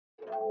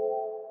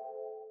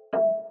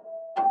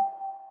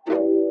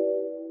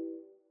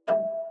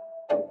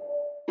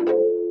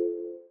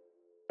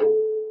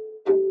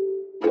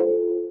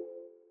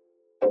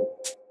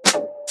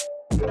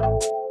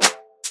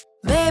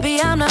Baby,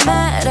 I'm not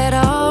mad at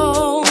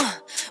all.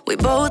 We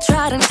both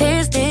tried and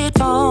tasted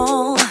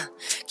fall.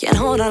 Can't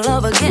hold our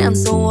love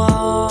against the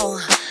wall.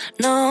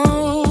 No.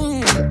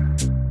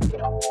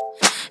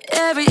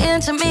 Every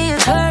inch of me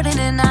is hurting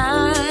and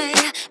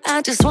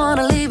I just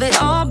wanna leave it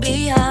all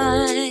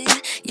behind.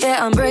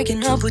 Yeah, I'm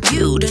breaking up with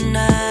you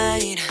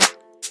tonight.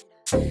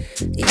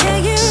 Yeah,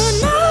 you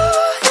know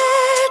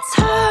it's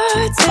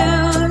hard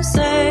to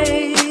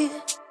say.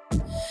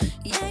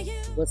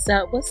 What's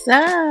up, what's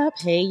up?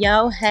 Hey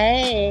yo,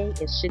 hey,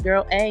 it's your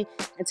girl A,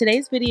 and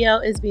today's video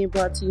is being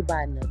brought to you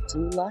by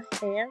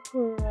nadulahair,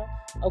 girl.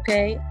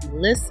 Okay,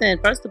 listen,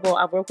 first of all,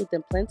 I've worked with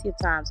them plenty of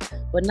times,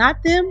 but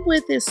not them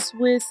with this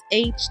Swiss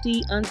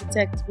HD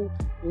undetectable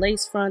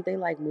lace front. They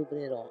like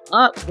moving it all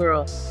up,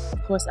 girl.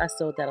 Of course, I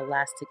sewed that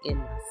elastic in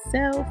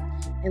myself,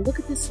 and look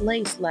at this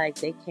lace, like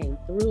they came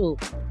through.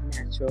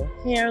 Natural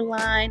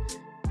hairline,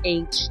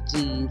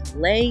 HD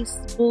lace,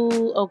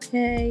 boo,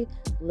 okay?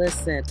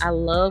 Listen, I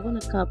love when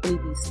a company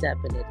be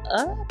stepping it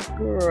up,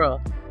 girl.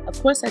 Of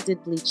course, I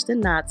did bleach the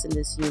knots in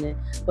this unit,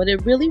 but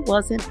it really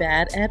wasn't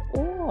bad at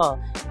all.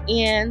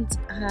 And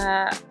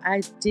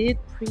I did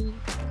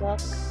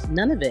pre-pluck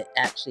none of it,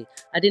 actually.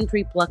 I didn't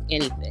pre-pluck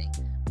anything,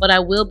 but I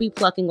will be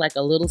plucking like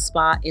a little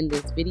spot in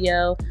this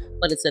video.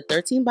 But it's a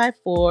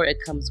 13x4. It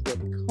comes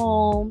with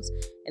combs,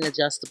 an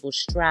adjustable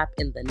strap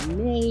in the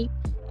nape,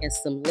 and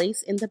some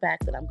lace in the back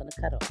that I'm gonna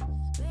cut off.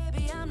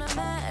 Baby, I'm not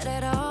mad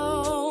at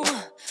all.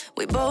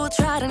 We both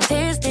tried and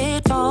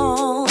tasted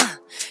fall.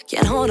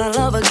 Can't hold our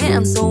love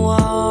against the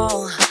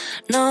wall.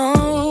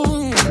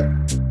 No.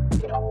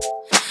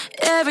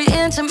 Every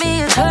inch of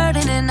me is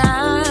hurting and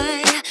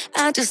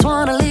I just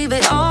wanna leave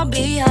it all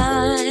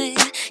behind.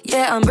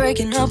 Yeah, I'm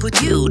breaking up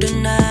with you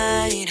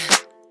tonight.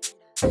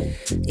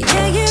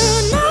 Yeah, you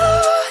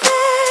know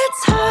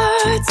it's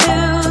hard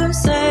to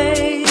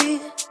say.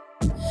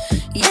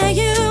 Yeah,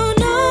 you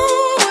know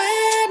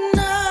we're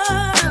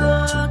not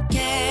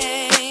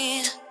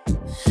okay.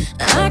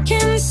 I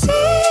can see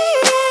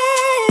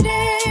it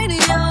in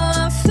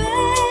your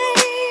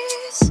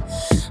face.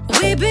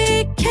 We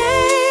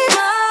became a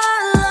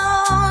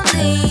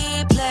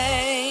lonely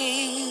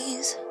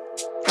place.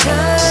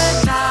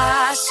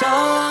 Goodbye so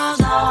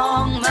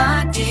long,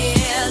 my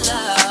dear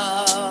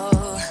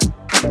love.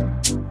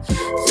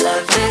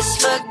 Love is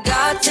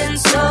forgotten,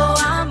 so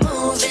I'm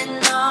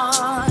moving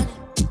on.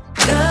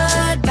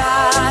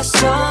 Goodbye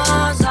so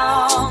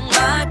long,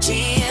 my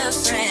dear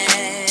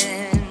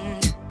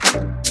friend.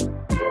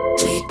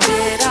 We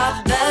did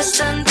our best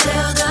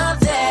until the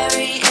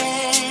very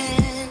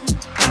end.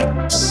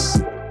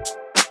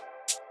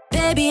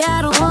 Baby,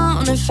 I don't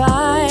wanna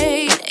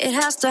fight. It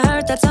has to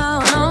hurt, that's how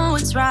I know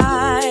it's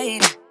right.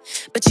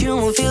 But you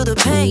won't feel the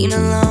pain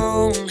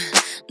alone,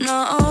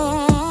 no.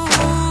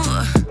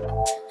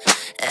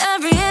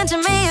 Every inch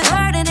of me is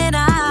hurting and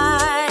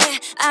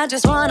I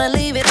just wanna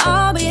leave it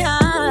all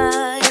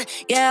behind.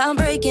 Yeah, I'm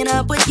breaking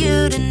up with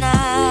you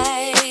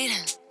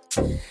tonight.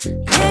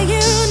 Yeah,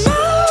 you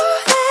know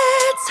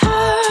it's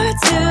hard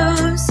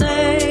to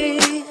say.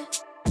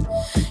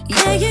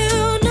 Yeah,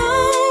 you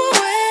know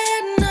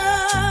we're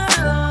not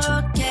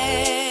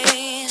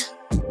okay.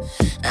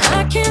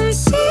 I can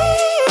see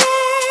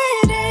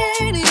it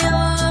in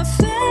your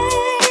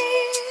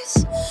face.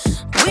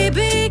 We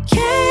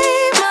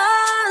became a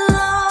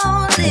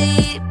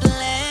lonely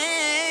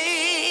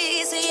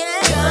place.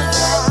 Yeah.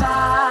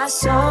 Goodbye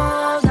so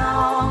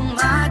long,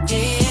 my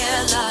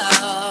dear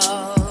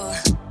love.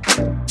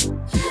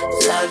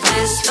 Love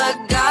is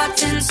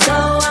forgotten, so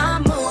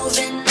I'm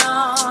moving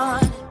on.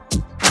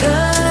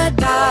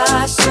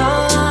 Goodbye so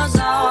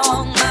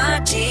long, my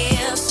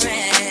dear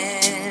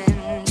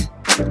friend.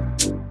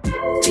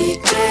 We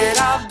did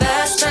our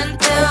best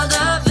until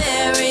the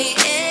very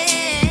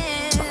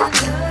end.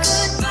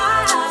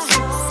 Goodbye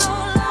so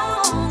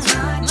long,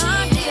 my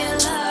dear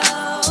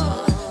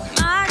love.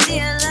 My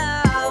dear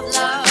love,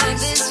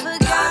 love is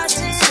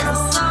forgotten, so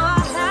I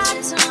had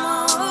to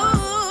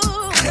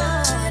move.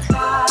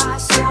 Goodbye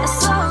so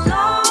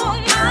long,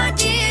 my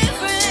dear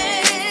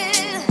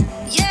friend.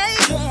 Yeah,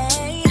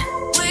 yeah.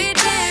 We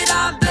did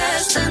our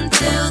best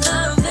until the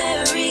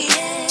very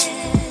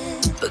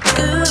end. But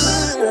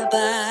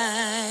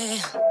goodbye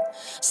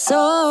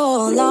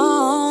so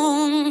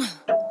long,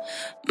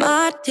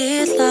 my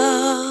dear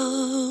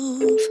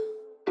love.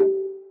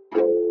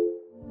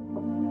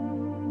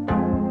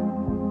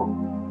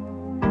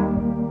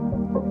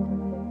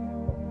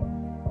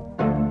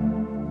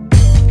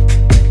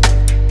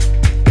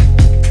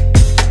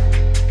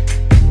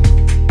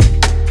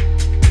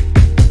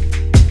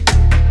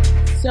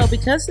 So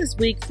because this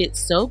wig fits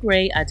so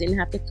great, I didn't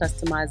have to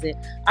customize it.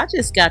 I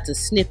just got to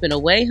snipping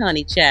away,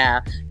 honey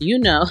child. You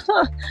know,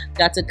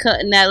 got to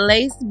cutting that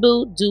lace,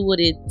 boo, do what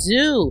it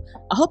do.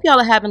 I hope y'all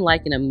are having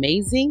like an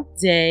amazing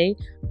day.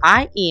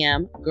 I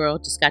am, girl,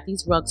 just got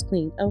these rugs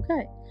cleaned,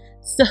 okay.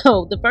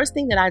 So the first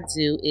thing that I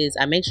do is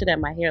I make sure that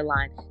my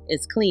hairline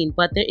is clean,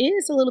 but there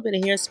is a little bit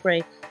of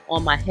hairspray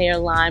on my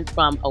hairline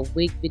from a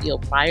wig video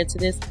prior to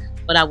this,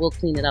 but I will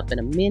clean it up in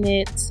a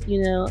minute,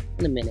 you know,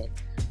 in a minute.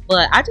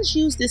 But I just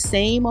use this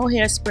same old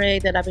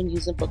hairspray that I've been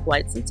using for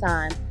quite some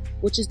time,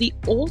 which is the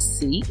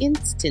Aussie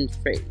Instant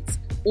Freeze.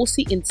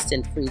 Aussie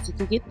Instant Freeze. You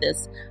can get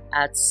this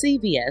at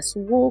CVS,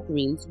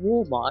 Walgreens,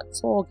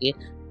 Walmart, Target,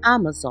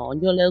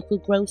 Amazon, your local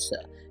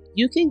grocer.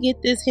 You can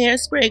get this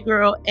hairspray,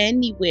 girl,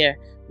 anywhere.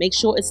 Make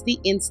sure it's the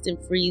Instant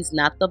Freeze,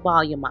 not the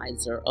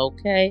volumizer,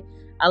 okay?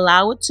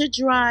 Allow it to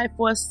dry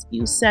for a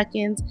few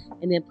seconds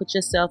and then put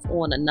yourself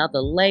on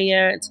another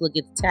layer until it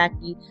gets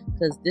tacky,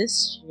 because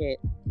this shit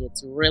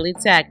gets really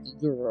tacky,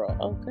 girl,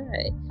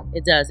 okay?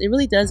 It does. It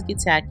really does get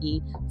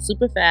tacky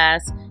super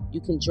fast. You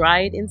can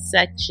dry it in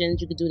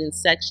sections. You can do it in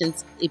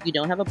sections if you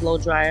don't have a blow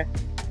dryer.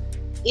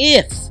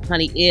 If,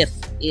 honey, if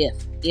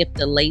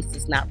the lace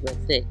is not real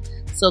thick.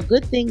 So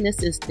good thing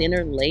this is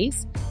thinner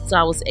lace, so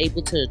I was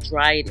able to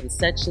dry it in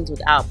sections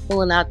without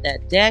pulling out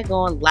that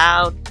daggone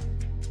loud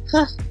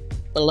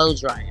blow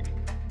drying.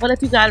 But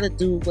if you gotta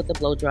do with the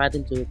blow dryer,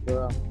 then do it,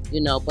 girl.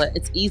 You know, but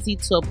it's easy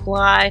to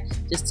apply.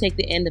 Just take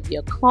the end of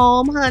your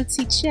comb,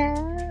 hunty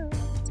child,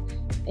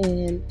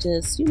 and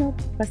just, you know,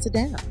 press it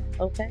down,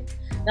 okay?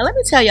 Now let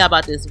me tell y'all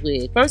about this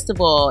wig. First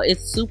of all,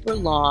 it's super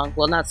long.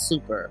 Well, not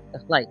super,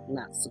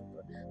 not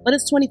super, but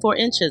it's 24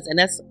 inches, and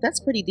that's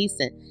pretty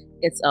decent.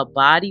 It's a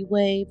body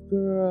wave,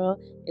 girl.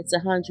 It's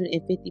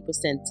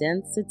 150%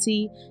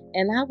 density,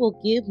 and I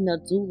will give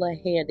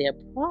NADULA hair their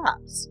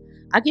props.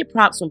 I get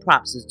props when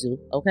props is due,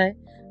 okay?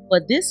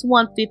 But this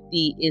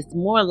 150 is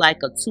more like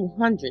a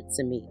 200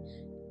 to me.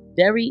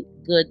 Very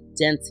good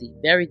density,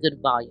 very good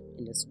volume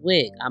in this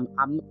wig. I'm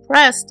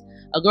impressed.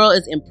 A girl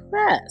is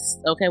impressed,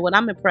 okay? When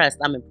I'm impressed,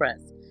 I'm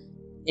impressed.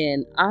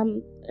 And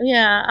I'm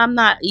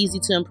not easy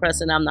to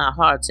impress and I'm not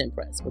hard to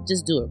impress, but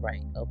just do it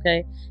right,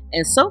 okay?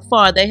 And so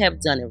far, they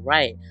have done it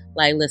right.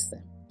 Like,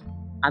 listen,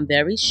 I'm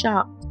very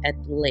shocked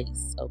at the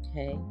lace,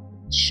 okay?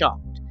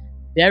 Shocked.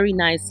 Very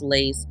nice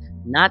lace.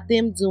 Not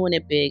them doing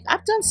it big.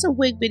 I've done some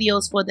wig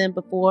videos for them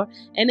before,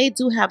 and they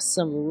do have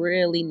some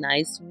really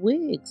nice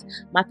wigs.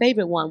 My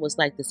favorite one was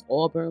like this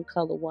auburn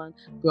color one.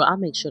 Girl, I'll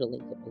make sure to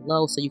link it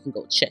below so you can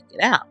go check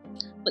it out.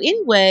 But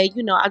anyway,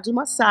 you know, I do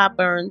my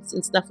sideburns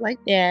and stuff like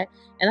that,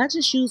 and I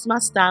just use my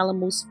styling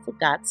mousse for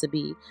got to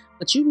be.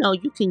 But you know,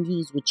 you can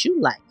use what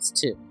you like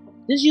too.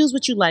 Just use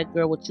what you like,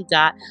 girl, what you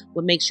got,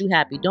 what makes you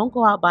happy. Don't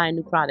go out buying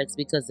new products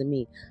because of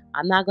me.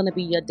 I'm not going to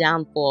be your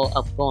downfall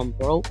of going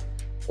broke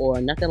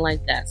or nothing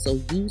like that. So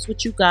use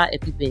what you got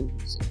if you've been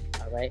using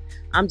it, all right?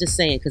 I'm just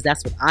saying, because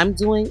that's what I'm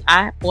doing.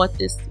 I bought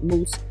this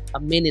mousse a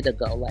minute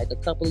ago, like a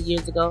couple of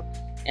years ago,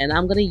 and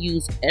I'm going to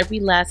use every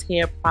last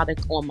hair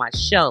product on my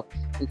shelf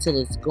until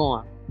it's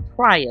gone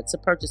prior to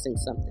purchasing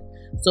something.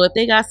 So if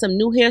they got some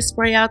new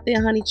hairspray out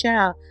there, honey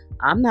child,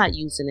 I'm not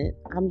using it.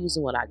 I'm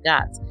using what I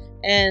got.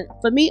 And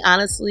for me,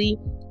 honestly,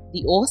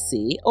 the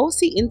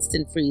Aussie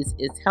Instant Freeze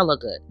is hella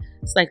good.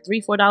 It's like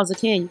 $3, $4 a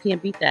can. You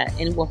can't beat that.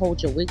 And it will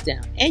hold your wig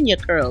down. And your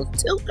curls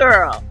too,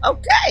 girl.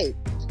 Okay.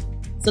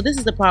 So this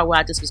is the part where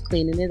I just was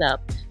cleaning it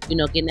up. You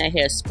know, getting that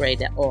hairspray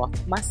that off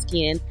my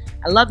skin.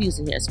 I love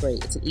using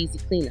hairspray. It's an easy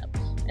cleanup.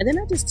 And then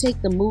I just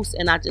take the mousse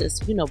and I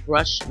just, you know,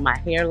 brush my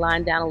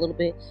hairline down a little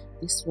bit.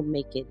 This will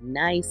make it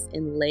nice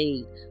and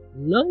laid.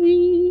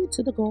 Laid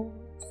to the goals.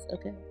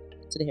 Okay.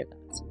 To the hair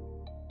guys.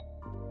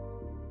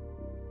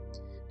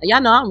 Now,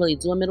 y'all know I don't really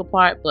do a middle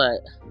part,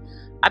 but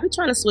I be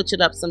trying to switch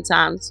it up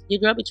sometimes. Your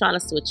girl be trying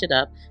to switch it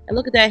up. And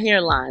look at that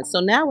hairline.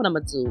 So now what I'm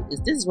going to do is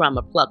this is where I'm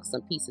going to pluck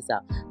some pieces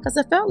out. Because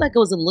I felt like it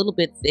was a little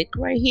bit thick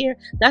right here.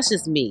 That's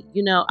just me.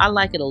 You know, I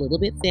like it a little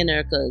bit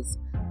thinner because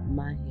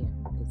my hair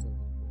is a little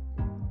bit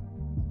thinner.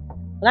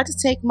 But I just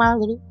take my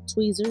little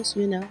tweezers,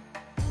 you know,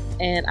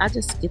 and I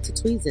just get to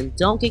tweezing.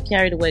 Don't get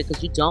carried away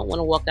because you don't want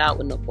to walk out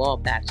with no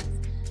bald patches.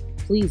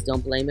 Please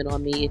don't blame it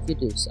on me if you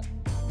do so.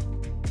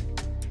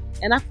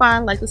 And I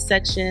find like a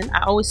section,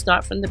 I always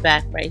start from the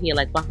back right here,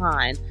 like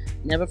behind,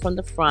 never from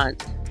the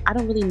front. I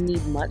don't really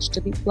need much to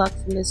be plucked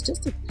from this,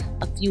 just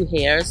a few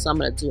hairs. So I'm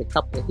going to do a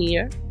couple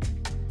here.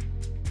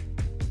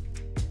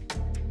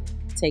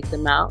 Take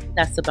them out.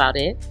 That's about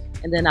it.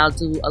 And then I'll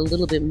do a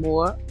little bit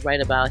more right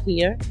about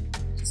here.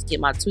 Just get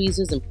my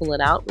tweezers and pull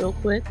it out real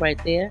quick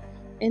right there.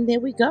 And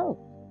there we go.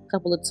 A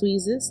couple of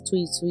tweezers.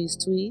 Tweeze,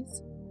 tweeze,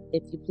 tweeze,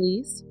 if you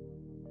please.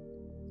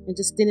 And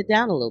just thin it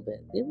down a little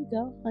bit. There we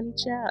go, honey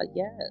child.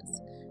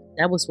 Yes.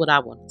 That was what I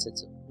wanted to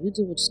do. You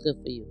do what's good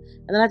for you.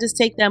 And then I just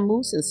take that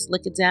mousse and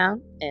slick it down.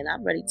 And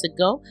I'm ready to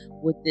go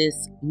with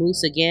this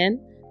mousse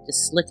again.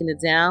 Just slicking it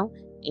down.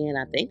 And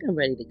I think I'm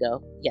ready to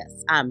go.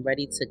 Yes, I'm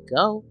ready to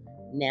go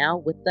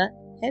now with the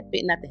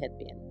headband. Not the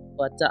headband,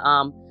 but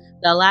the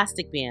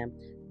elastic band.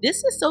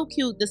 This is so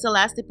cute. This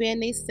elastic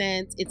band they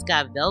sent. It's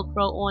got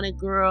Velcro on it,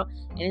 girl.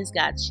 And it's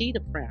got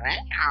cheetah print.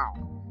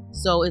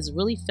 So it's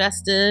really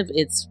festive.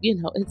 It's, you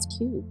know, it's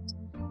cute.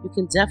 You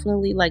can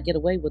definitely like get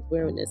away with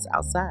wearing this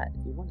outside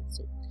if you wanted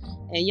to.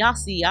 And y'all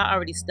see, I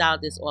already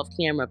styled this off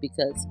camera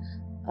because,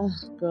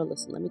 girl,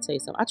 listen, let me tell you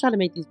something. I try to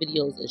make these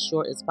videos as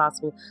short as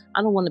possible.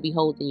 I don't want to be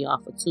holding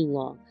y'all for too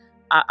long.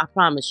 I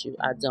promise you,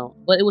 I don't.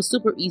 But it was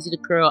super easy to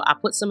curl. I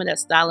put some of that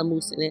styling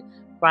mousse in it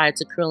prior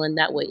to curling.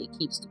 That way it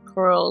keeps the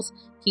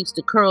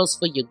curls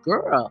for your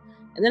girl.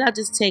 And then I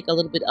just take a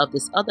little bit of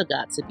this other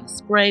got-to-be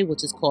spray,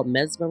 which is called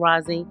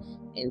Mesmerizing,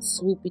 and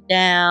swoop it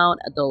down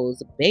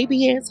those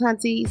baby hairs,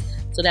 hunties,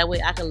 so that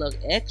way I can look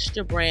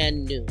extra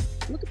brand new.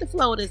 Look at the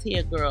flow of this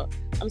hair, girl.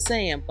 I'm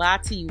saying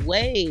body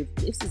wave.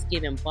 This is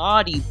giving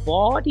body.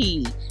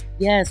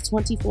 Yes,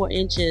 24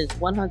 inches,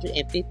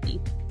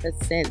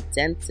 150%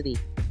 density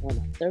on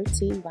a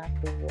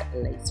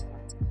 13x4 lace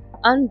front.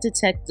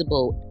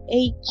 Undetectable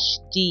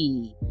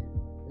HD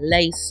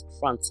lace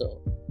frontal.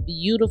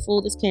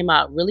 Beautiful. This came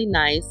out really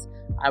nice.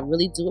 I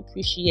really do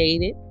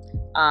appreciate it.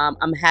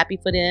 I'm happy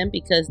for them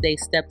because they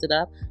stepped it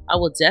up. I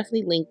will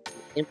definitely link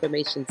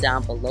information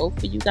down below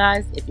for you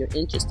guys if you're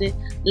interested.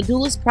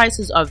 NADULA's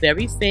prices are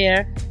very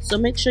fair, so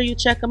make sure you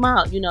check them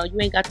out. You know, you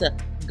ain't got to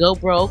go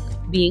broke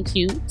being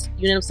cute.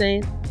 You know what I'm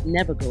saying?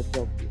 Never go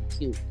broke being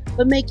cute,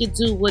 but make it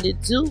do what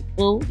it do,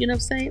 boo. You know what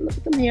I'm saying? Look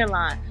at them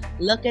hairline.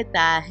 Look at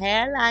that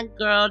hairline,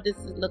 girl. This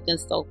is looking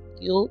so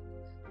cute.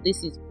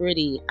 This is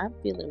pretty. I'm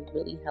feeling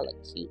really hella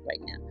cute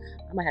right now.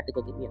 I might have to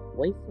go get me a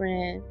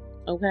boyfriend,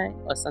 okay,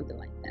 or something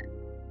like that.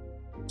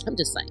 I'm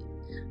just saying.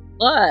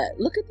 But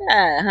look at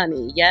that,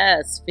 honey.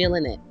 Yes,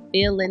 feeling it.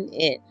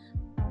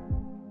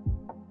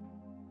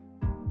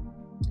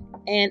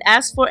 And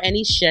as for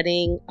any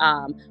shedding,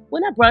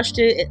 when I brushed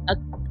it,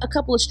 a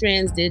couple of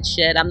strands did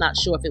shed. I'm not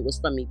sure if it was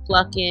from me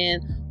plucking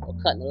or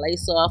cutting the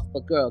lace off.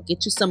 But girl,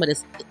 get you some of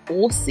this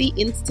Aussie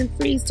Instant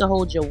Freeze to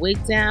hold your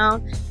wig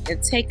down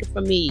and take it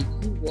from me.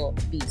 You will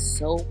be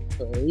so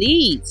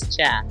pleased,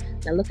 child.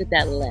 Now look at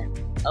that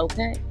length,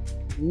 okay?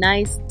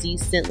 Nice,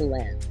 decent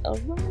length, all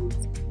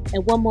right?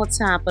 And one more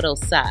time for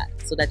those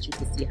sides so that you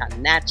can see how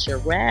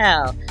natural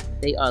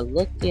they are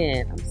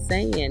looking. I'm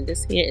saying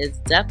this hair is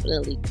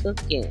definitely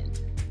cooking.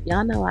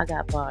 Y'all know I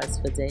got bars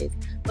for days.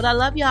 But I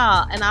love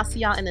y'all, and I'll see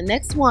y'all in the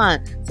next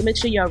one. So make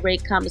sure y'all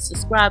rate, comment,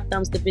 subscribe,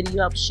 thumbs the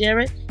video up, share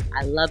it.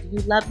 I love you.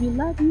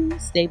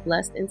 Stay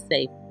blessed and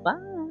safe.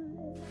 Bye.